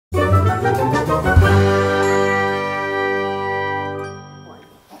Hi,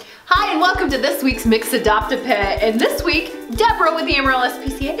 and welcome to this week's Mix Adopt-A-Pet. And this week, Deborah with the Amarillo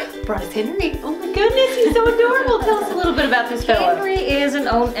SPCA brought us Henry. Oh my goodness, he's so adorable. Tell us a little bit about this fella. Henry is an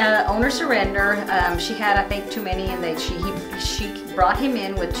owner surrender. She had, I think, too many, and she brought him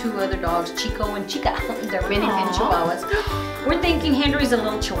in with two other dogs, Chico and Chica. They're mini pin chihuahuas. We're thinking Henry's a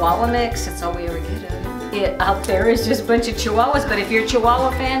little chihuahua mix. That's all we ever get out there is just a bunch of chihuahuas. But if you're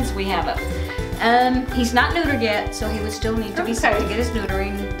chihuahua fans, we have them. He's not neutered yet, so he would still need to be sent to get his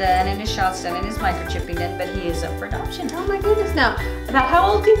neutering done and his shots done and his microchipping done, but he is up for adoption. Oh my goodness. Now, about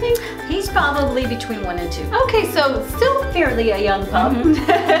how old do you think? He's probably between 1 and 2. Okay, so still fairly a young pup.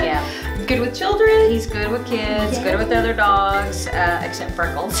 Yeah. Good with children? He's good with kids, good with other dogs, except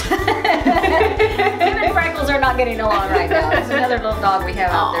Freckles. Him and Freckles are not getting along right now. There's another little dog we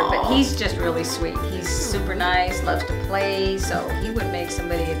have out there, but he's just really sweet. He's super nice, loves to play, so he would make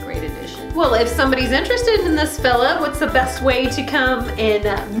somebody a great addition. Well, if somebody's interested in this fella, what's the best way to come and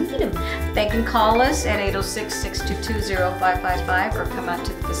meet him? They can call us at 806-622-0555 or come out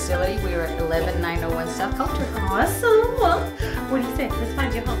to the facility. We are at 11901 South Culture. Awesome. Well, what do you say? Let's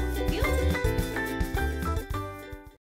find you home.